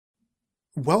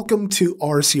Welcome to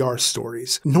RCR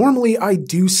Stories. Normally, I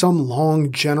do some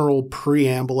long general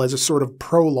preamble as a sort of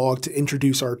prologue to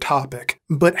introduce our topic.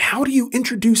 But how do you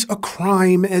introduce a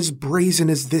crime as brazen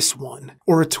as this one?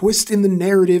 Or a twist in the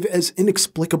narrative as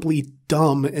inexplicably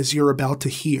dumb as you're about to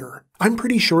hear? I'm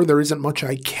pretty sure there isn't much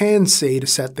I can say to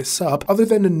set this up, other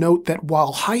than to note that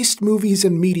while heist movies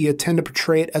and media tend to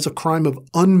portray it as a crime of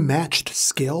unmatched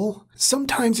skill,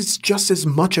 sometimes it's just as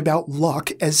much about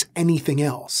luck as anything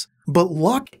else. But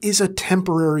luck is a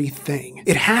temporary thing.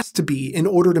 It has to be in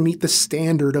order to meet the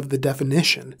standard of the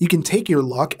definition. You can take your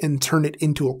luck and turn it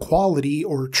into a quality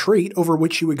or trait over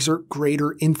which you exert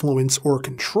greater influence or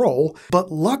control,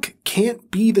 but luck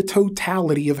can't be the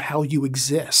totality of how you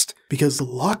exist, because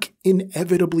luck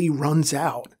inevitably runs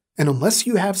out. And unless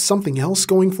you have something else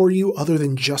going for you other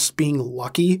than just being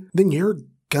lucky, then you're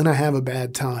gonna have a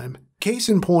bad time. Case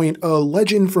in point, a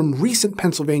legend from recent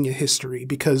Pennsylvania history,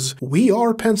 because we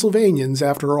are Pennsylvanians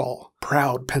after all.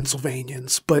 Proud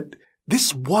Pennsylvanians, but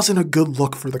this wasn't a good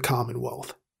look for the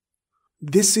Commonwealth.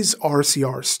 This is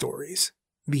RCR Stories,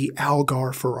 the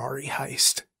Algar Ferrari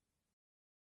heist.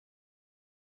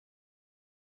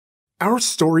 Our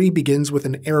story begins with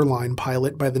an airline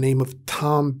pilot by the name of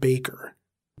Tom Baker.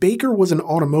 Baker was an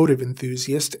automotive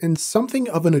enthusiast and something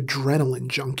of an adrenaline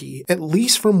junkie, at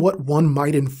least from what one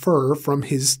might infer from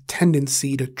his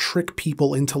tendency to trick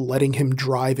people into letting him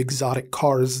drive exotic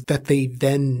cars that they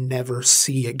then never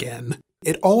see again.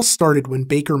 It all started when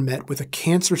Baker met with a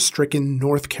cancer-stricken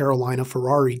North Carolina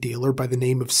Ferrari dealer by the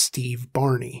name of Steve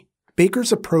Barney.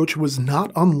 Baker's approach was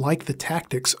not unlike the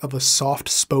tactics of a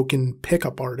soft-spoken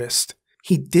pickup artist.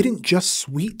 He didn't just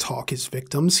sweet-talk his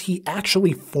victims, he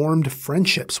actually formed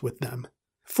friendships with them.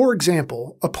 For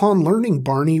example, upon learning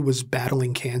Barney was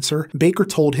battling cancer, Baker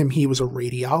told him he was a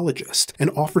radiologist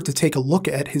and offered to take a look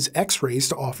at his x-rays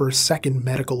to offer a second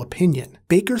medical opinion.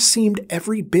 Baker seemed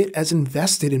every bit as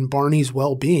invested in Barney's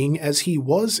well-being as he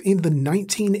was in the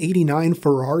 1989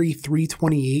 Ferrari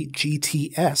 328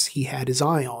 GTS he had his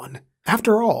eye on.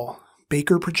 After all,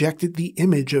 Baker projected the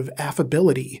image of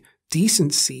affability,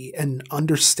 decency, and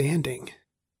understanding.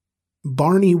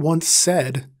 Barney once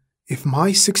said, "If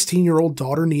my 16-year-old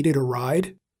daughter needed a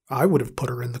ride, I would have put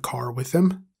her in the car with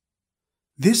him."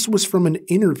 This was from an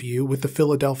interview with the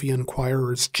Philadelphia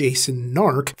Inquirer's Jason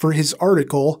Nark for his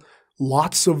article,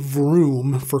 "Lots of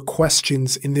Room for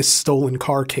Questions in This Stolen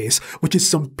Car Case," which is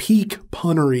some peak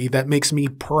punnery that makes me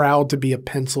proud to be a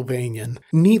Pennsylvanian.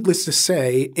 Needless to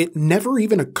say, it never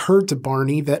even occurred to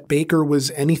Barney that Baker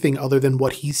was anything other than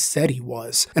what he said he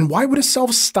was. And why would a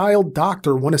self-styled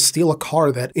doctor want to steal a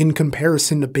car that, in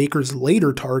comparison to Baker's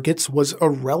later targets, was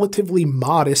a relatively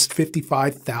modest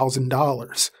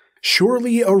 $55,000?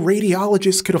 Surely a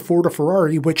radiologist could afford a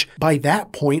Ferrari, which by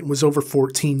that point was over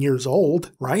 14 years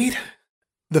old, right?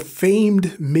 The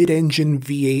famed mid-engine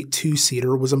V8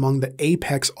 two-seater was among the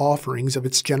apex offerings of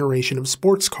its generation of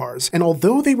sports cars, and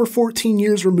although they were 14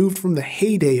 years removed from the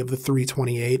heyday of the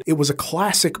 328, it was a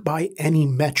classic by any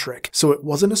metric, so it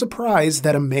wasn't a surprise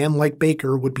that a man like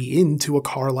Baker would be into a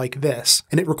car like this,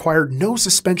 and it required no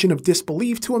suspension of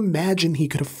disbelief to imagine he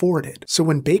could afford it. So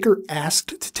when Baker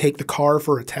asked to take the car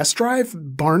for a test drive,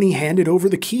 Barney handed over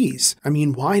the keys. I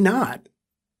mean, why not?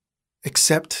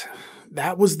 Except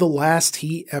that was the last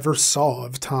he ever saw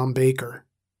of Tom Baker.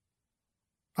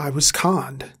 I was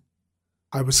conned,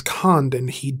 and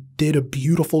he did a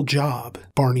beautiful job,"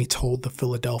 Barney told the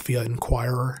Philadelphia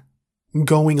Inquirer,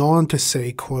 going on to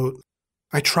say, quote,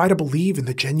 "I try to believe in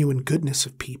the genuine goodness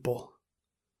of people.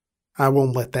 I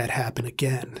won't let that happen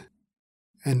again,"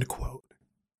 end quote.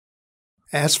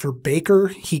 As for Baker,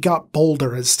 he got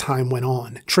bolder as time went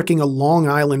on, tricking a Long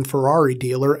Island Ferrari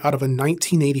dealer out of a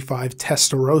 1985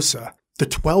 Testarossa, the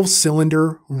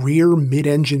 12-cylinder, rear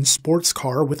mid-engine sports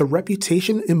car with a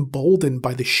reputation emboldened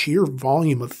by the sheer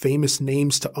volume of famous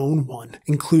names to own one,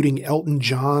 including Elton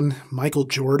John, Michael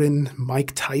Jordan,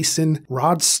 Mike Tyson,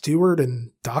 Rod Stewart,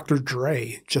 and Dr.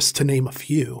 Dre, just to name a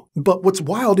few. But what's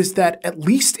wild is that, at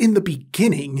least in the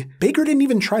beginning, Baker didn't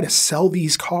even try to sell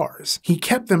these cars. He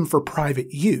kept them for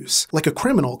private use, like a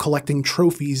criminal collecting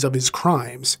trophies of his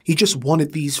crimes. He just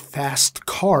wanted these fast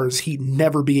cars he'd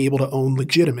never be able to own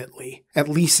legitimately. At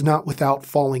least not without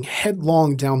falling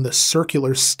headlong down the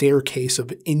circular staircase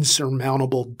of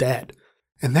insurmountable debt.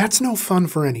 And that's no fun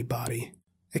for anybody,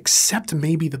 except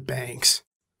maybe the banks.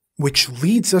 Which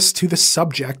leads us to the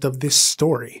subject of this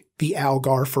story, the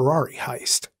Algar Ferrari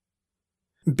heist.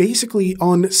 Basically,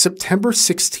 on September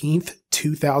 16th,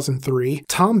 2003,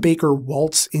 Tom Baker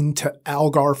waltzed into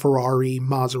Algar Ferrari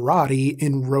Maserati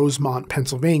in Rosemont,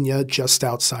 Pennsylvania, just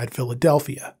outside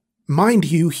Philadelphia.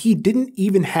 Mind you, he didn't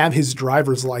even have his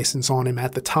driver's license on him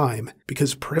at the time,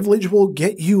 because privilege will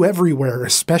get you everywhere,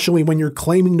 especially when you're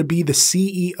claiming to be the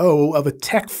CEO of a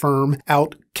tech firm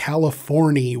out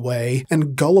California way,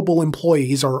 and gullible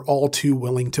employees are all too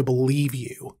willing to believe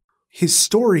you. His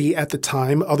story at the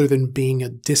time, other than being a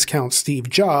discount Steve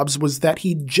Jobs, was that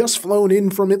he'd just flown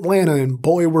in from Atlanta and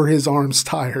boy were his arms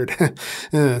tired.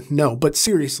 No, but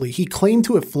seriously, he claimed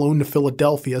to have flown to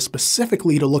Philadelphia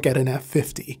specifically to look at an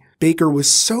F-50. Baker was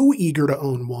so eager to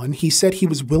own one, he said he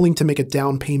was willing to make a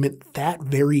down payment that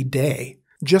very day,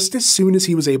 just as soon as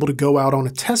he was able to go out on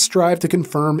a test drive to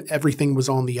confirm everything was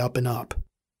on the up and up.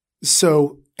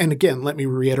 So, and again, let me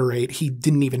reiterate, he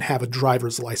didn't even have a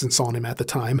driver's license on him at the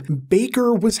time.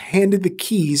 Baker was handed the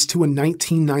keys to a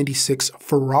 1996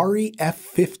 Ferrari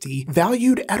F50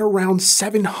 valued at around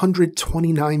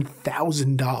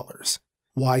 $729,000.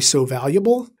 Why so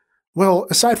valuable? Well,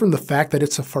 aside from the fact that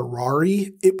it's a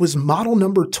Ferrari, it was model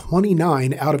number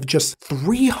 29 out of just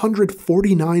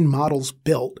 349 models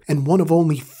built, and one of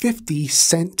only 50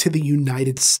 sent to the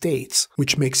United States,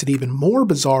 which makes it even more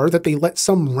bizarre that they let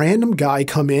some random guy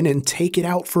come in and take it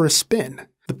out for a spin.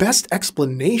 The best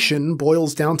explanation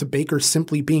boils down to Baker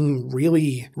simply being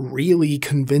really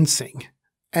convincing.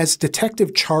 As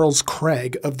Detective Charles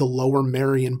Craig of the Lower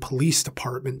Merion Police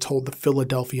Department told the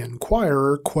Philadelphia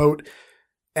Inquirer, quote,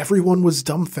 "Everyone was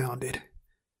dumbfounded.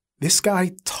 This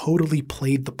guy totally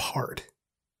played the part."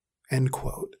 End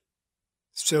quote.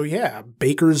 So yeah,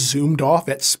 Baker zoomed off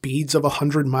at speeds of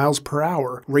 100 miles per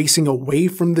hour, racing away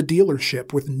from the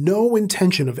dealership with no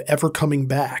intention of ever coming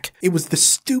back. It was the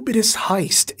stupidest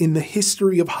heist in the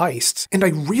history of heists, and I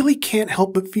really can't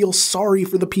help but feel sorry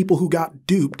for the people who got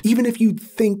duped, even if you'd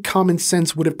think common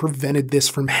sense would have prevented this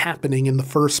from happening in the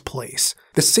first place.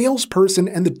 The salesperson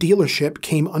and the dealership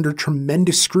came under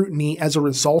tremendous scrutiny as a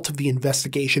result of the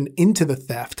investigation into the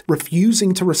theft,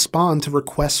 refusing to respond to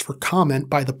requests for comment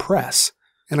by the press.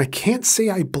 And I can't say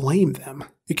I blame them.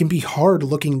 It can be hard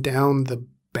looking down the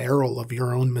barrel of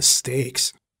your own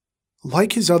mistakes.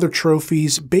 Like his other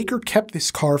trophies, Baker kept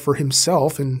this car for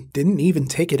himself and didn't even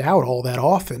take it out all that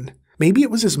often. Maybe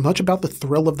it was as much about the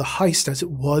thrill of the heist as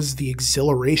it was the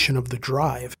exhilaration of the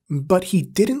drive, but he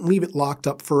didn't leave it locked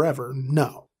up forever,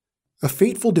 no. A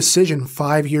fateful decision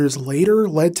 5 years later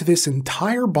led to this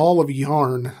entire ball of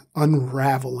yarn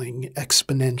unraveling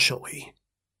exponentially.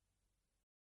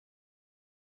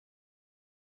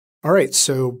 Alright,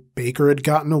 so Baker had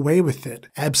gotten away with it,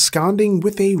 absconding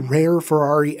with a rare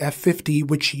Ferrari F50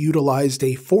 which utilized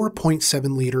a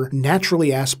 4.7-liter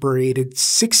naturally aspirated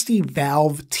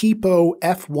 60-valve Tipo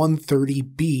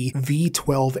F130B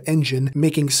V12 engine,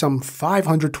 making some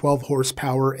 512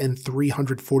 horsepower and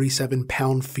 347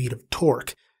 pound-feet of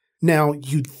torque. Now,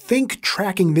 you'd think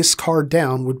tracking this car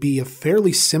down would be a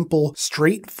fairly simple,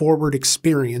 straightforward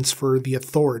experience for the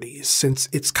authorities, since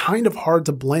it's kind of hard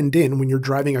to blend in when you're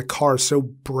driving a car so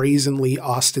brazenly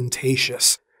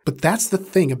ostentatious. But that's the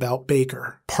thing about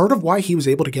Baker. Part of why he was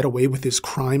able to get away with his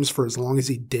crimes for as long as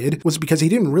he did was because he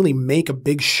didn't really make a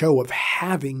big show of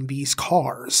having these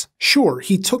cars. Sure,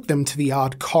 he took them to the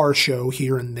odd car show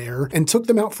here and there, and took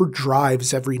them out for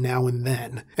drives every now and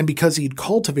then. And because he'd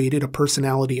cultivated a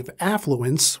personality of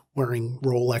affluence, wearing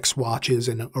Rolex watches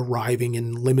and arriving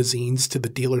in limousines to the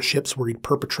dealerships where he'd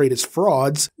perpetrate his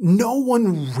frauds, no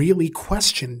one really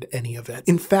questioned any of it.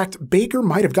 In fact, Baker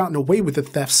might have gotten away with the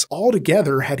thefts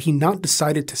altogether had he not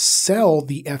decided to sell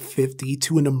the F50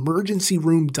 to an emergency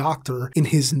room doctor in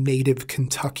his native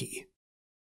Kentucky.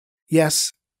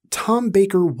 Yes, Tom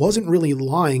Baker wasn't really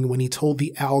lying when he told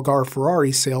the Algar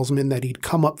Ferrari salesman that he'd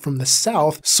come up from the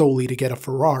south solely to get a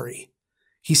Ferrari.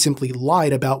 He simply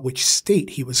lied about which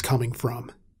state he was coming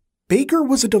from. Baker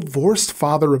was a divorced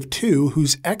father of two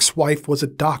whose ex-wife was a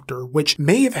doctor, which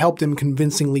may have helped him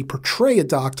convincingly portray a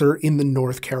doctor in the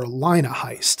North Carolina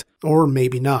heist. Or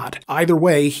maybe not. Either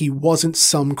way, he wasn't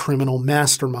some criminal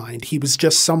mastermind. He was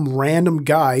just some random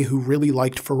guy who really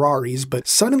liked Ferraris, but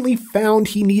suddenly found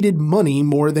he needed money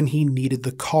more than he needed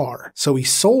the car. So he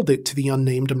sold it to the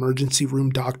unnamed emergency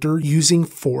room doctor using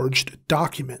forged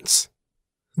documents.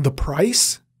 The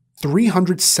price?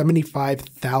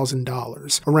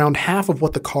 $375,000, around half of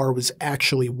what the car was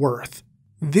actually worth.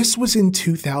 This was in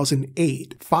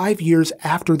 2008, 5 years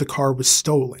after the car was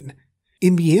stolen.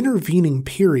 In the intervening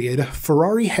period,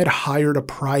 Ferrari had hired a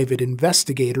private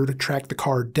investigator to track the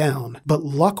car down, but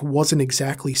luck wasn't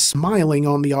exactly smiling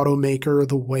on the automaker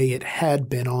the way it had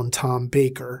been on Tom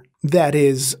Baker. That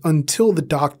is, until the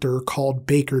doctor called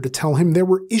Baker to tell him there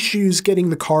were issues getting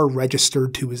the car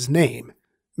registered to his name.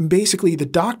 Basically, the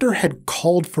doctor had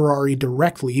called Ferrari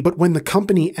directly, but when the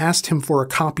company asked him for a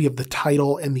copy of the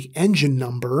title and the engine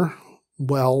number,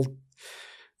 well,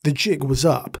 the jig was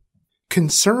up.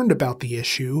 Concerned about the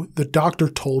issue, the doctor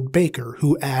told Baker,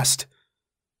 who asked,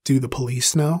 "Do the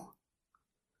police know?"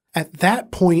 At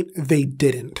that point, they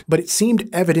didn't, but it seemed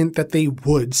evident that they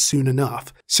would soon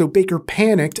enough, so Baker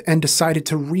panicked and decided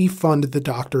to refund the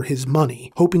doctor his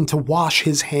money, hoping to wash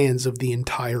his hands of the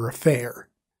entire affair.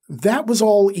 That was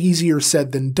all easier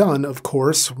said than done, of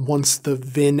course, once the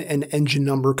VIN and engine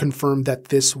number confirmed that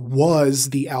this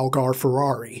was the Algar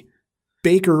Ferrari.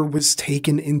 Baker was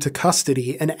taken into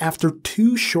custody, and after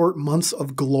 2 short months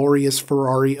of glorious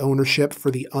Ferrari ownership for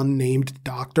the unnamed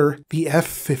doctor, the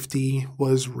F-50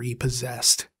 was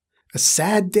repossessed. A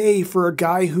sad day for a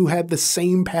guy who had the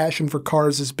same passion for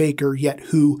cars as Baker, yet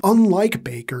who, unlike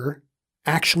Baker,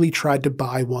 actually tried to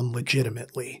buy one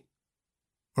legitimately.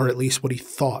 Or at least what he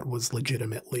thought was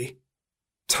legitimately.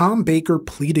 Tom Baker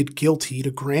pleaded guilty to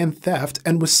grand theft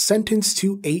and was sentenced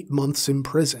to 8 months in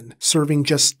prison, serving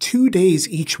just 2 days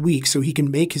each week so he can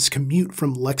make his commute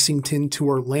from Lexington to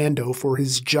Orlando for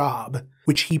his job,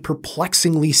 which he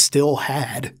perplexingly still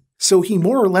had. So he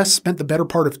more or less spent the better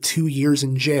part of 2 years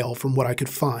in jail from what I could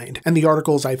find, and the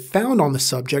articles I found on the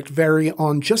subject vary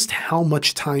on just how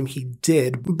much time he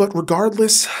did, but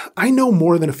regardless, I know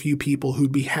more than a few people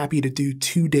who'd be happy to do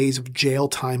 2 days of jail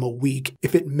time a week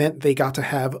if it meant they got to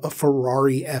have a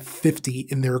Ferrari F50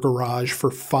 in their garage for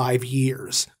 5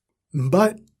 years.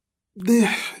 But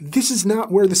this is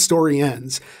not where the story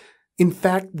ends. In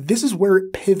fact, this is where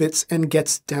it pivots and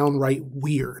gets downright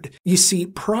weird. You see,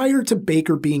 prior to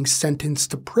Baker being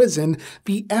sentenced to prison,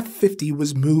 the F-50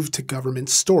 was moved to government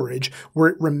storage, where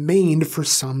it remained for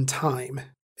some time.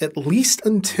 At least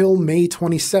until May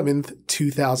 27th,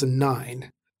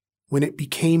 2009, when it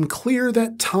became clear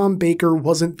that Tom Baker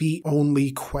wasn't the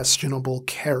only questionable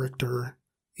character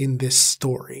in this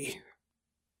story.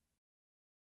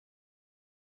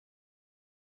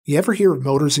 You ever hear of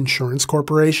Motors Insurance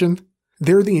Corporation?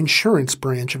 They're the insurance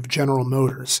branch of General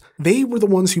Motors. They were the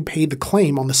ones who paid the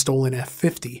claim on the stolen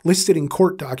F-50, listed in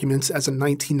court documents as a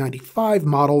 1995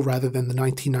 model rather than the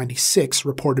 1996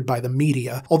 reported by the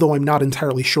media, although I'm not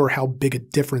entirely sure how big a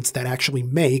difference that actually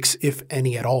makes, if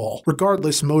any at all.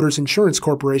 Regardless, Motors Insurance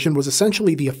Corporation was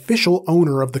essentially the official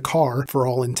owner of the car for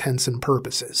all intents and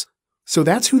purposes. So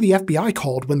that's who the FBI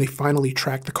called when they finally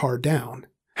tracked the car down.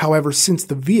 However, since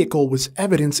the vehicle was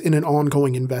evidence in an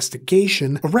ongoing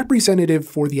investigation, a representative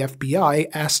for the FBI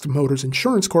asked Motors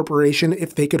Insurance Corporation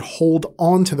if they could hold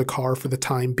on to the car for the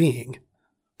time being.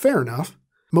 Fair enough.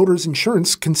 Motors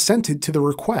Insurance consented to the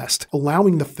request,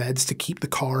 allowing the feds to keep the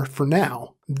car for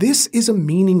now. This is a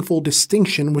meaningful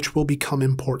distinction which will become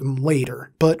important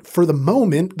later, but for the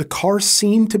moment, the car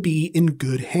seemed to be in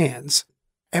good hands.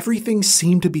 Everything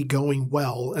seemed to be going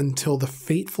well until the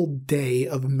fateful day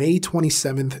of May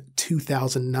 27,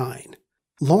 2009.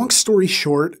 Long story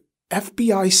short,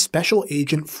 FBI Special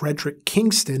Agent Frederick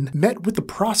Kingston met with the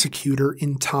prosecutor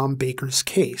in Tom Baker's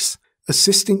case,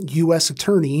 Assistant U.S.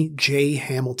 Attorney J.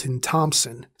 Hamilton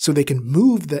Thompson, so they can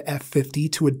move the F-50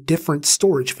 to a different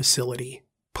storage facility.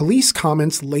 Police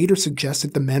comments later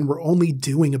suggested the men were only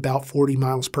doing about 40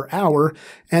 miles per hour,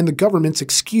 and the government's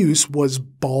excuse was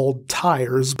bald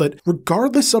tires, but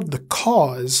regardless of the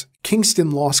cause,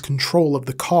 Kingston lost control of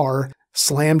the car,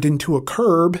 slammed into a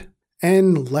curb,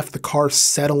 and left the car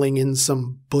settling in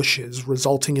some bushes,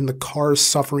 resulting in the car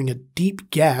suffering a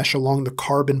deep gash along the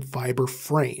carbon fiber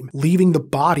frame, leaving the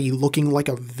body looking like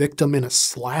a victim in a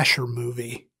slasher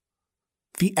movie.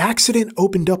 The accident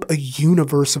opened up a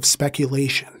universe of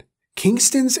speculation.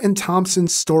 Kingston's and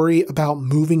Thompson's story about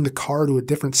moving the car to a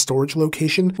different storage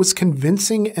location was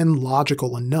convincing and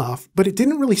logical enough, but it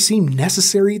didn't really seem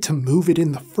necessary to move it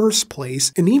in the first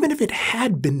place, and even if it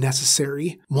had been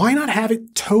necessary, why not have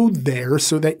it towed there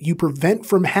so that you prevent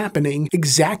from happening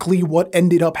exactly what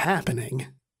ended up happening?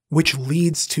 Which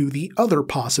leads to the other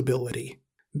possibility.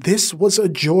 This was a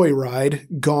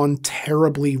joyride gone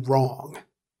terribly wrong.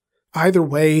 Either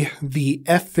way, the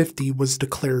F-50 was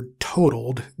declared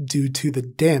totaled due to the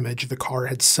damage the car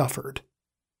had suffered.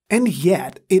 And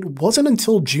yet, it wasn't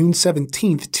until June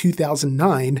 17,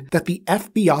 2009 that the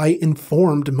FBI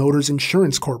informed Motors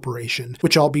Insurance Corporation,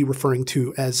 which I'll be referring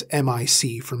to as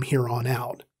MIC from here on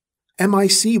out.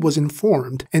 MIC was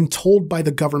informed and told by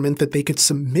the government that they could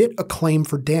submit a claim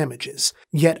for damages,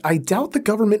 yet I doubt the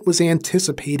government was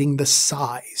anticipating the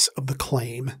size of the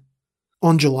claim.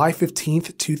 On July 15,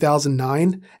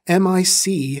 2009,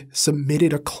 MIC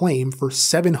submitted a claim for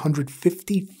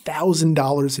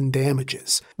 $750,000 in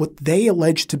damages, what they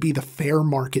alleged to be the fair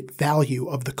market value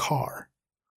of the car.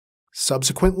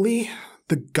 Subsequently,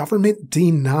 the government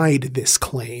denied this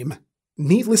claim.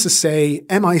 Needless to say,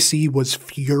 MIC was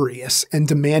furious and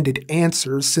demanded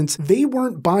answers since they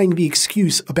weren't buying the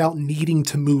excuse about needing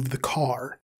to move the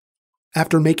car.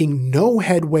 After making no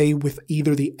headway with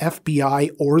either the FBI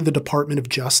or the Department of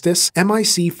Justice,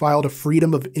 MIC filed a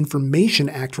Freedom of Information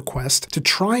Act request to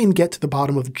try and get to the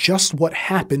bottom of just what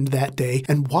happened that day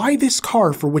and why this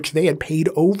car, for which they had paid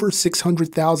over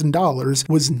 $600,000,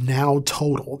 was now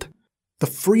totaled. The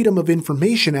Freedom of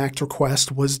Information Act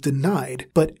request was denied,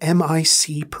 but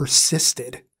MIC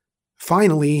persisted.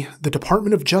 Finally, the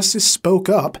Department of Justice spoke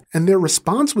up, and their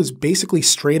response was basically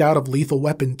straight out of Lethal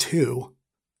Weapon 2.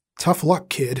 Tough luck,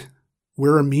 kid.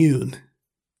 We're immune.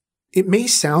 It may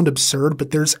sound absurd,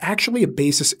 but there's actually a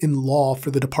basis in law for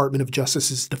the Department of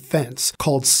Justice's defense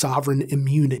called sovereign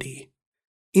immunity.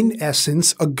 In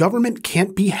essence, a government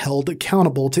can't be held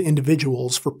accountable to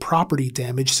individuals for property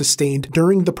damage sustained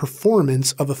during the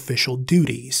performance of official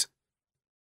duties.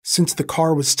 Since the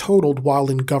car was totaled while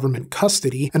in government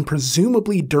custody, and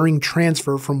presumably during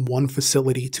transfer from one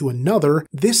facility to another,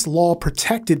 this law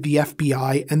protected the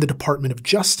FBI and the Department of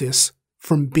Justice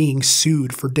from being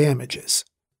sued for damages.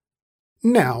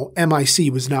 Now,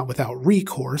 MIC was not without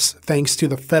recourse, thanks to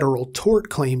the Federal Tort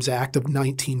Claims Act of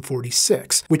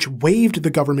 1946, which waived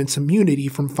the government's immunity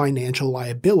from financial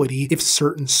liability if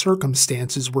certain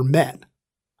circumstances were met.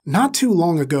 Not too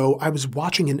long ago, I was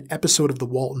watching an episode of The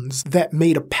Waltons that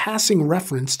made a passing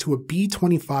reference to a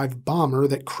B-25 bomber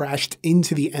that crashed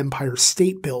into the Empire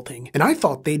State Building, and I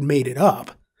thought they'd made it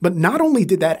up. But not only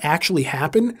did that actually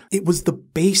happen, it was the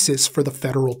basis for the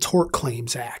Federal Tort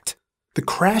Claims Act. The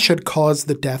crash had caused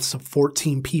the deaths of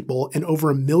 14 people and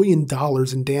over $1 million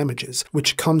in damages,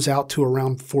 which comes out to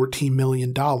around $14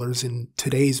 million in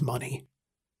today's money.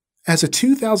 As a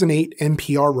 2008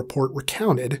 NPR report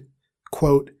recounted,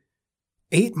 quote,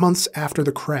 8 months after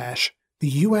the crash, the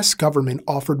U.S. government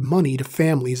offered money to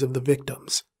families of the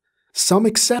victims. Some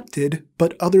accepted,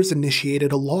 but others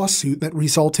initiated a lawsuit that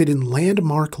resulted in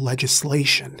landmark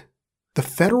legislation. The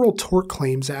Federal Tort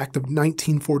Claims Act of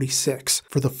 1946,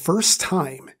 for the first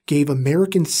time, gave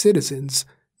American citizens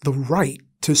the right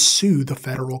to sue the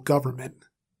federal government.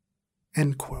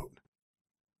 End quote.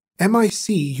 MIC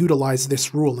utilized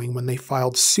this ruling when they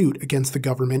filed suit against the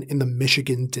government in the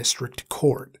Michigan District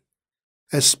Court.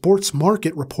 As sports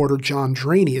market reporter John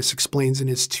Dranius explains in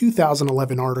his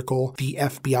 2011 article, The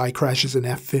FBI Crashes an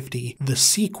F-50, the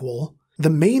sequel, the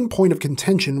main point of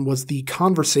contention was the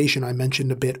conversation I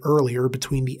mentioned a bit earlier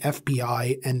between the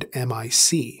FBI and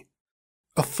MIC.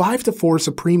 A 5-4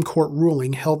 Supreme Court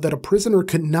ruling held that a prisoner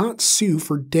could not sue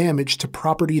for damage to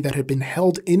property that had been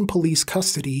held in police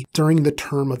custody during the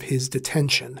term of his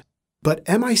detention. But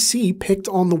MIC picked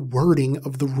on the wording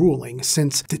of the ruling,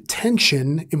 since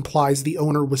detention implies the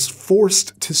owner was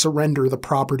forced to surrender the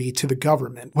property to the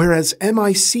government, whereas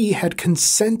MIC had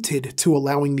consented to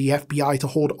allowing the FBI to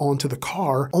hold onto the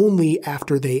car only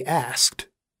after they asked.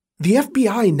 The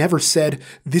FBI never said,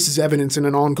 "This is evidence in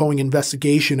an ongoing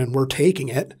investigation and we're taking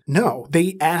it." No,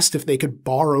 they asked if they could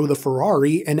borrow the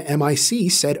Ferrari and MIC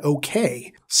said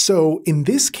okay. So in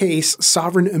this case,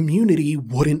 sovereign immunity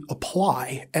wouldn't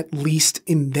apply, at least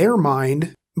in their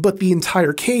mind. But the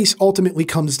entire case ultimately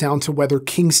comes down to whether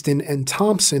Kingston and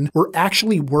Thompson were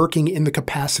actually working in the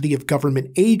capacity of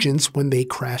government agents when they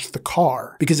crashed the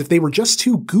car. Because if they were just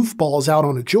two goofballs out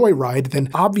on a joyride, then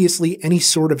obviously any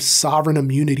sort of sovereign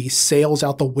immunity sails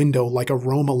out the window like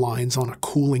aroma lines on a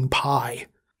cooling pie.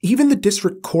 Even the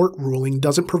district court ruling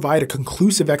doesn't provide a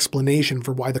conclusive explanation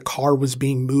for why the car was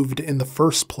being moved in the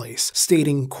first place,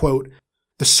 stating, quote,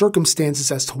 "The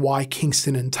circumstances as to why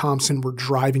Kingston and Thompson were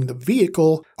driving the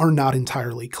vehicle are not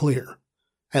entirely clear.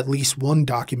 At least one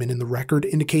document in the record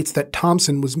indicates that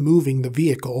Thompson was moving the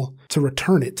vehicle to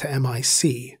return it to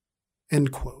MIC."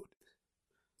 End quote.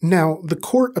 Now, the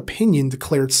court opinion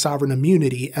declared sovereign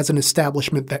immunity as an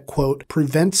establishment that, quote,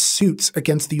 "prevents suits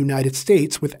against the United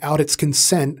States without its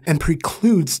consent and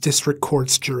precludes district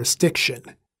court's jurisdiction."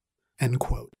 End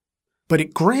quote. But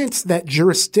it grants that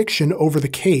jurisdiction over the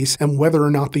case and whether or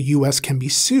not the U.S. can be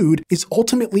sued is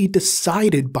ultimately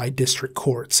decided by district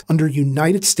courts under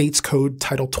United States Code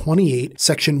Title 28,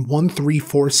 Section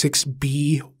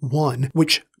 1346B1,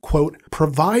 which, quote,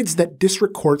 "provides that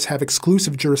district courts have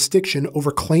exclusive jurisdiction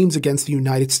over claims against the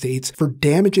United States for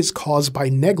damages caused by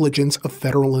negligence of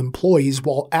federal employees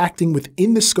while acting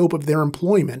within the scope of their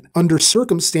employment under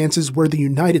circumstances where the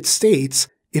United States,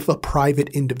 if a private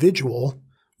individual,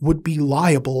 would be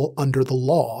liable under the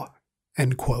law."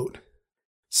 End quote.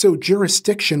 So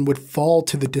jurisdiction would fall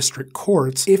to the district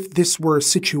courts if this were a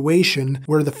situation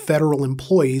where the federal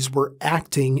employees were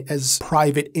acting as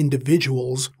private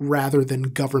individuals rather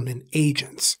than government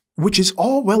agents. Which is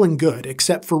all well and good,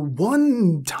 except for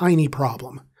one tiny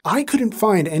problem. I couldn't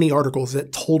find any articles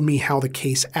that told me how the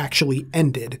case actually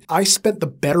ended. I spent the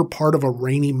better part of a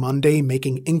rainy Monday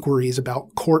making inquiries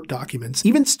about court documents,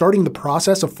 even starting the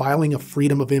process of filing a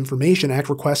Freedom of Information Act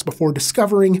request before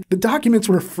discovering the documents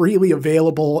were freely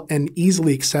available and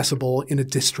easily accessible in a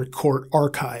district court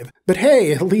archive. But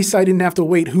hey, at least I didn't have to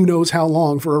wait who knows how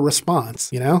long for a response,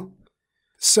 you know?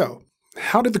 So,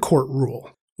 how did the court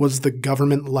rule? Was the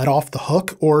government let off the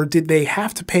hook, or did they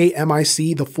have to pay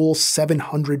MIC the full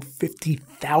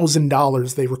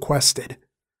 $750,000 they requested?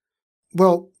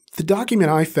 Well, the document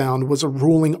I found was a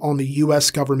ruling on the U.S.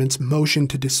 government's motion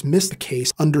to dismiss the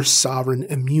case under sovereign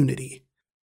immunity.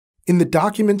 In the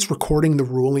documents recording the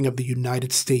ruling of the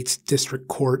United States District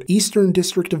Court, Eastern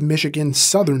District of Michigan,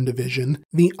 Southern Division,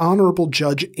 the Honorable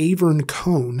Judge Avern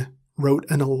Cohn wrote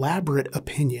an elaborate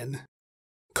opinion.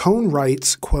 Cohn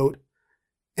writes, quote,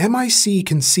 MIC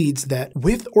concedes that,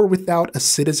 with or without a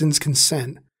citizen's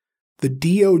consent, the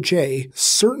DOJ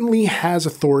certainly has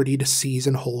authority to seize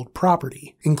and hold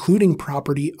property, including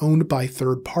property owned by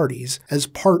third parties, as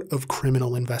part of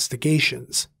criminal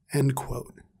investigations, end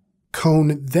quote.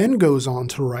 Cohn then goes on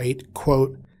to write,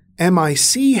 quote,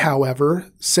 MIC,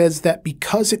 however, says that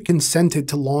because it consented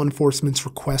to law enforcement's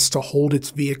request to hold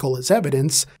its vehicle as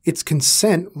evidence, its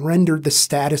consent rendered the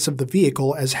status of the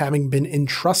vehicle as having been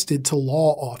entrusted to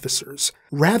law officers,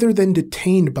 rather than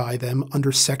detained by them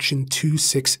under Section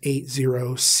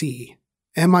 2680C.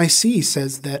 MIC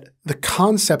says that the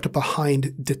concept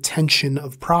behind detention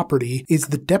of property is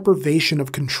the deprivation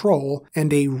of control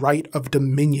and a right of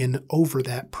dominion over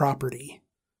that property.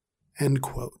 End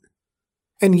quote.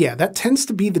 And yeah, that tends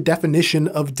to be the definition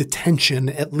of detention,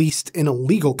 at least in a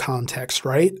legal context,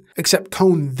 right? Except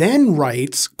Cohn then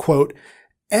writes, quote,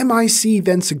 MIC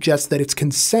then suggests that its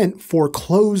consent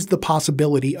foreclosed the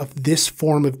possibility of this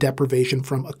form of deprivation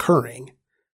from occurring.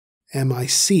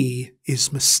 MIC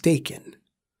is mistaken.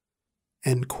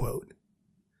 End quote.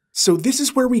 So this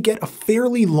is where we get a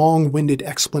fairly long-winded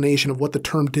explanation of what the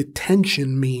term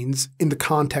detention means in the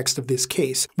context of this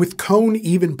case, with Cohn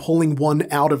even pulling one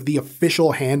out of the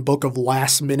official handbook of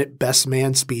last-minute best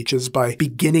man speeches by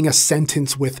beginning a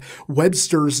sentence with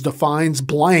Webster's defines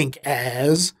blank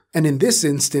as, and in this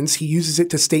instance he uses it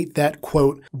to state that,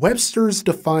 quote, Webster's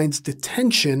defines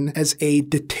detention as a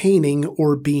detaining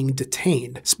or being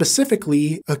detained,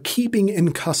 specifically a keeping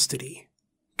in custody,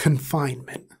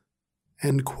 confinement.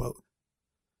 End quote.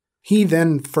 He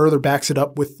then further backs it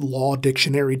up with law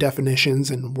dictionary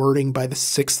definitions and wording by the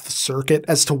Sixth Circuit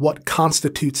as to what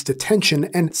constitutes detention,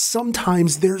 and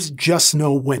sometimes there's just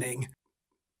no winning.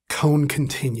 Cohn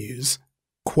continues,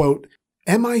 quote,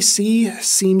 MIC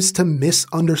seems to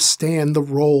misunderstand the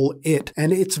role it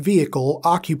and its vehicle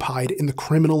occupied in the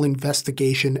criminal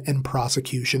investigation and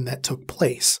prosecution that took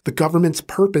place. The government's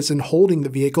purpose in holding the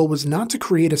vehicle was not to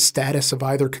create a status of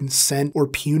either consent or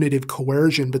punitive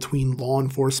coercion between law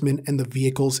enforcement and the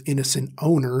vehicle's innocent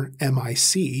owner,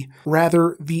 MIC.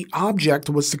 Rather, the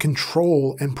object was to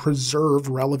control and preserve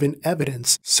relevant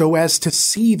evidence so as to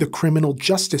see the criminal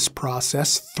justice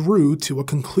process through to a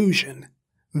conclusion.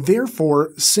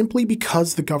 Therefore, simply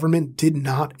because the government did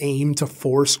not aim to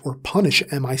force or punish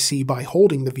MIC by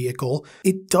holding the vehicle,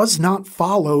 it does not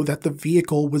follow that the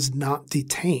vehicle was not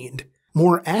detained.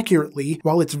 More accurately,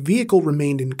 while its vehicle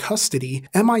remained in custody,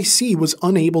 MIC was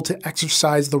unable to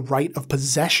exercise the right of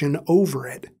possession over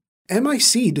it.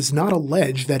 MIC does not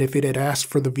allege that if it had asked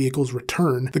for the vehicle's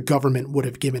return, the government would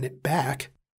have given it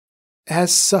back.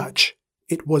 As such,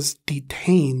 it was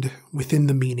detained within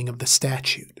the meaning of the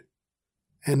statute.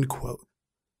 End quote.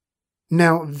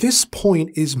 Now, this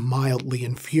point is mildly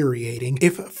infuriating,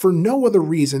 if for no other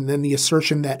reason than the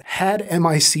assertion that had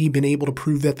MIC been able to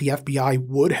prove that the FBI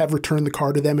would have returned the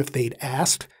car to them if they'd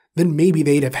asked, then maybe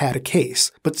they'd have had a case.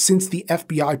 But since the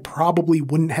FBI probably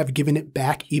wouldn't have given it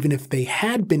back even if they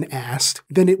had been asked,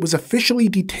 then it was officially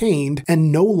detained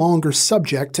and no longer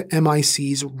subject to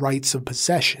MIC's rights of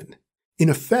possession. In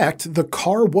effect, the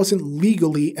car wasn't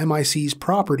legally MIC's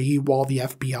property while the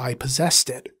FBI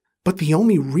possessed it. But the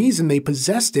only reason they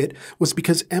possessed it was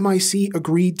because MIC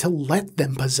agreed to let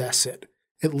them possess it,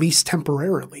 at least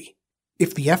temporarily.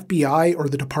 If the FBI or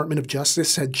the Department of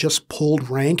Justice had just pulled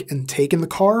rank and taken the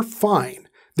car, fine,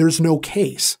 there's no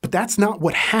case. But that's not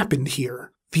what happened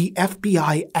here. The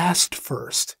FBI asked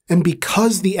first, and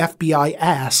because the FBI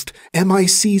asked,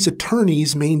 MIC's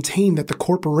attorneys maintained that the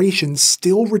corporation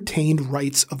still retained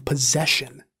rights of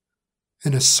possession,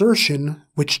 an assertion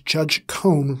which Judge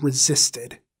Cohn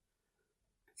resisted.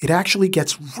 It actually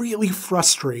gets really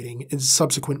frustrating in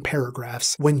subsequent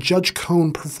paragraphs when Judge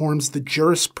Cohn performs the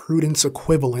jurisprudence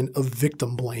equivalent of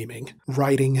victim blaming,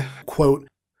 writing, quote,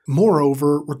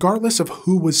 "Moreover, regardless of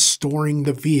who was storing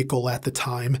the vehicle at the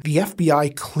time, the FBI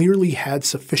clearly had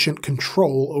sufficient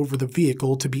control over the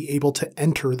vehicle to be able to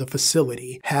enter the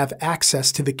facility, have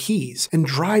access to the keys, and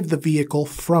drive the vehicle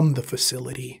from the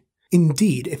facility.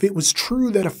 Indeed, if it was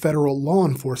true that a federal law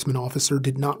enforcement officer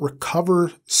did not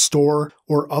recover, store,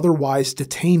 or otherwise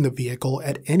detain the vehicle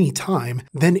at any time,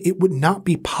 then it would not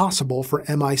be possible for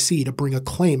MIC to bring a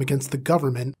claim against the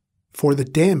government for the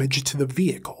damage to the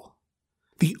vehicle.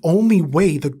 The only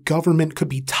way the government could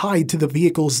be tied to the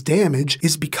vehicle's damage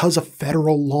is because a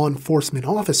federal law enforcement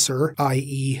officer,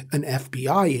 i.e. an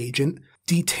FBI agent,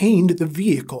 detained the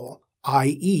vehicle,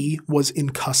 i.e. was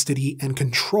in custody and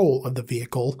control of the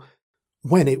vehicle,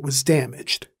 when it was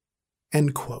damaged."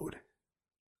 End quote.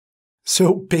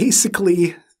 So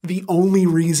basically, the only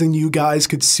reason you guys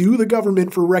could sue the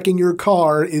government for wrecking your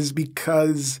car is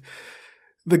because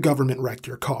the government wrecked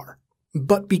your car.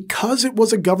 But because it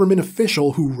was a government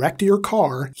official who wrecked your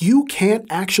car, you can't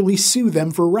actually sue them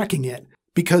for wrecking it.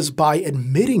 Because by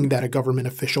admitting that a government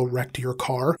official wrecked your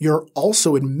car, you're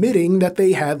also admitting that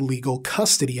they had legal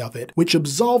custody of it, which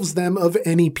absolves them of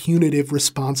any punitive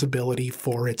responsibility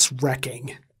for its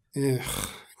wrecking. I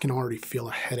can already feel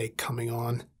a headache coming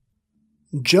on.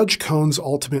 Judge Cohn's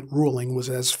ultimate ruling was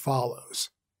as follows.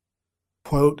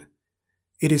 Quote,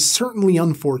 "It is certainly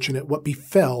unfortunate what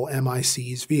befell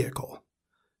MIC's vehicle.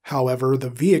 However,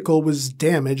 the vehicle was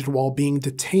damaged while being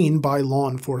detained by law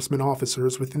enforcement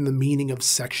officers within the meaning of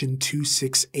Section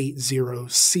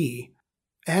 2680C.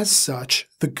 As such,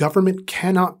 the government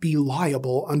cannot be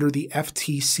liable under the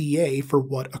FTCA for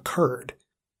what occurred.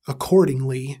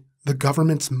 Accordingly, the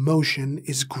government's motion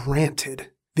is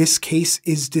granted. This case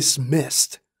is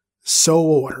dismissed. So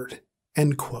ordered."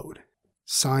 End quote.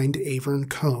 Signed, Avern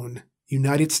Cohn,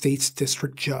 United States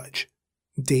District Judge.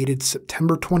 Dated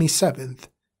September 27th,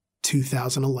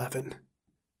 2011.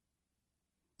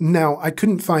 Now, I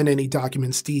couldn't find any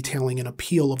documents detailing an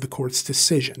appeal of the court's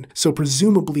decision, so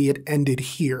presumably it ended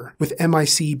here, with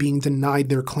MIC being denied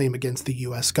their claim against the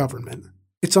US government.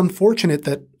 It's unfortunate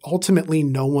that ultimately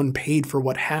no one paid for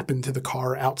what happened to the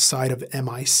car outside of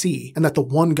MIC, and that the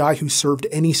one guy who served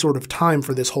any sort of time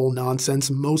for this whole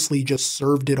nonsense mostly just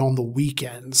served it on the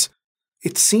weekends.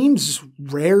 It seems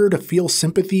rare to feel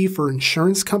sympathy for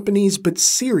insurance companies, but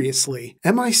seriously,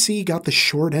 MIC got the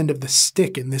short end of the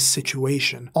stick in this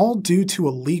situation, all due to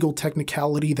a legal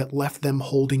technicality that left them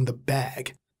holding the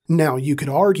bag. Now, you could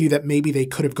argue that maybe they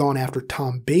could have gone after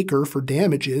Tom Baker for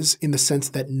damages, in the sense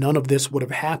that none of this would have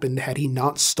happened had he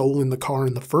not stolen the car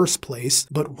in the first place,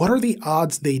 but what are the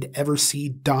odds they'd ever see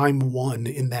dime one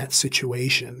in that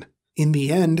situation? In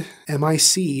the end,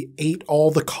 MIC ate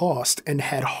all the cost and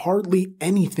had hardly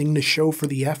anything to show for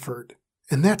the effort.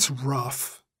 And that's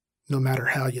rough, no matter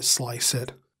how you slice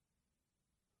it.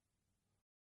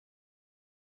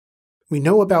 We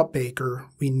know about Baker,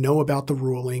 we know about the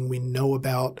ruling, we know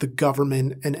about the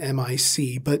government and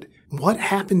MIC, but what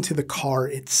happened to the car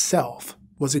itself?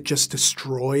 Was it just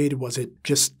destroyed? Was it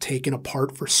just taken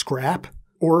apart for scrap?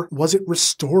 Or was it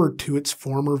restored to its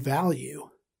former value?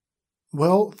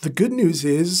 Well, the good news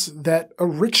is that a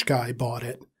rich guy bought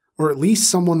it, or at least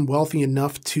someone wealthy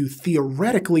enough to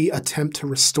theoretically attempt to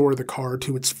restore the car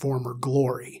to its former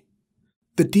glory.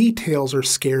 The details are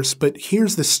scarce, but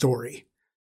here's the story.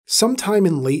 Sometime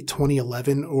in late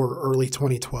 2011 or early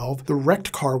 2012, the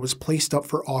wrecked car was placed up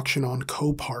for auction on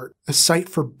Copart, a site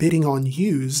for bidding on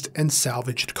used and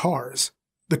salvaged cars.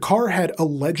 The car had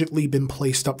allegedly been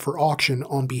placed up for auction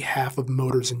on behalf of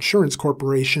Motors Insurance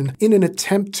Corporation in an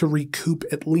attempt to recoup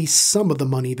at least some of the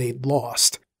money they'd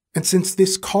lost. And since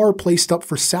this car placed up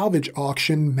for salvage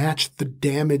auction matched the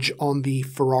damage on the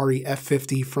Ferrari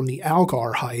F50 from the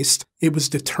Algar heist, it was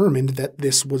determined that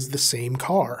this was the same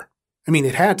car. I mean,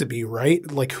 it had to be,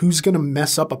 right? Like, who's gonna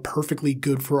mess up a perfectly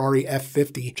good Ferrari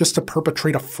F50 just to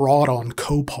perpetrate a fraud on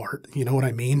Copart, you know what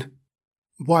I mean?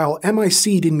 While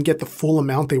MIC didn't get the full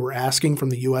amount they were asking from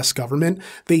the US government,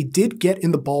 they did get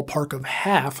in the ballpark of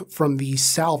half from the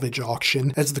salvage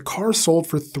auction, as the car sold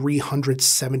for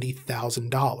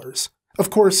 $370,000.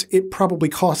 Of course, it probably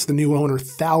cost the new owner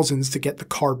thousands to get the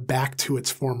car back to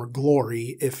its former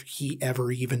glory, if he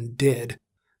ever even did.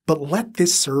 But let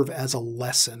this serve as a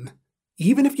lesson.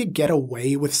 Even if you get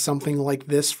away with something like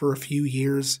this for a few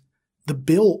years, the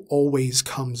bill always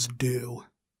comes due.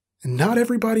 And not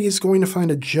everybody is going to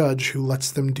find a judge who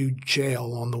lets them do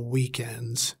jail on the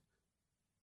weekends.